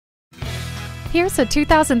Here's a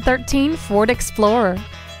 2013 Ford Explorer.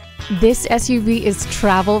 This SUV is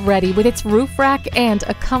travel ready with its roof rack and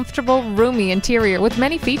a comfortable, roomy interior with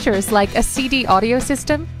many features like a CD audio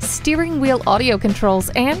system, steering wheel audio controls,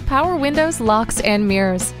 and power windows, locks, and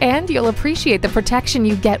mirrors. And you'll appreciate the protection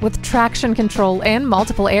you get with traction control and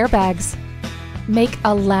multiple airbags. Make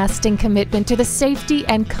a lasting commitment to the safety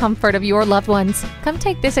and comfort of your loved ones. Come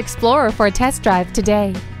take this Explorer for a test drive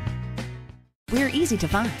today. We're easy to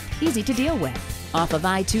find, easy to deal with. Off of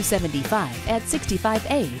I-275 at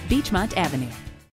 65A Beechmont Avenue.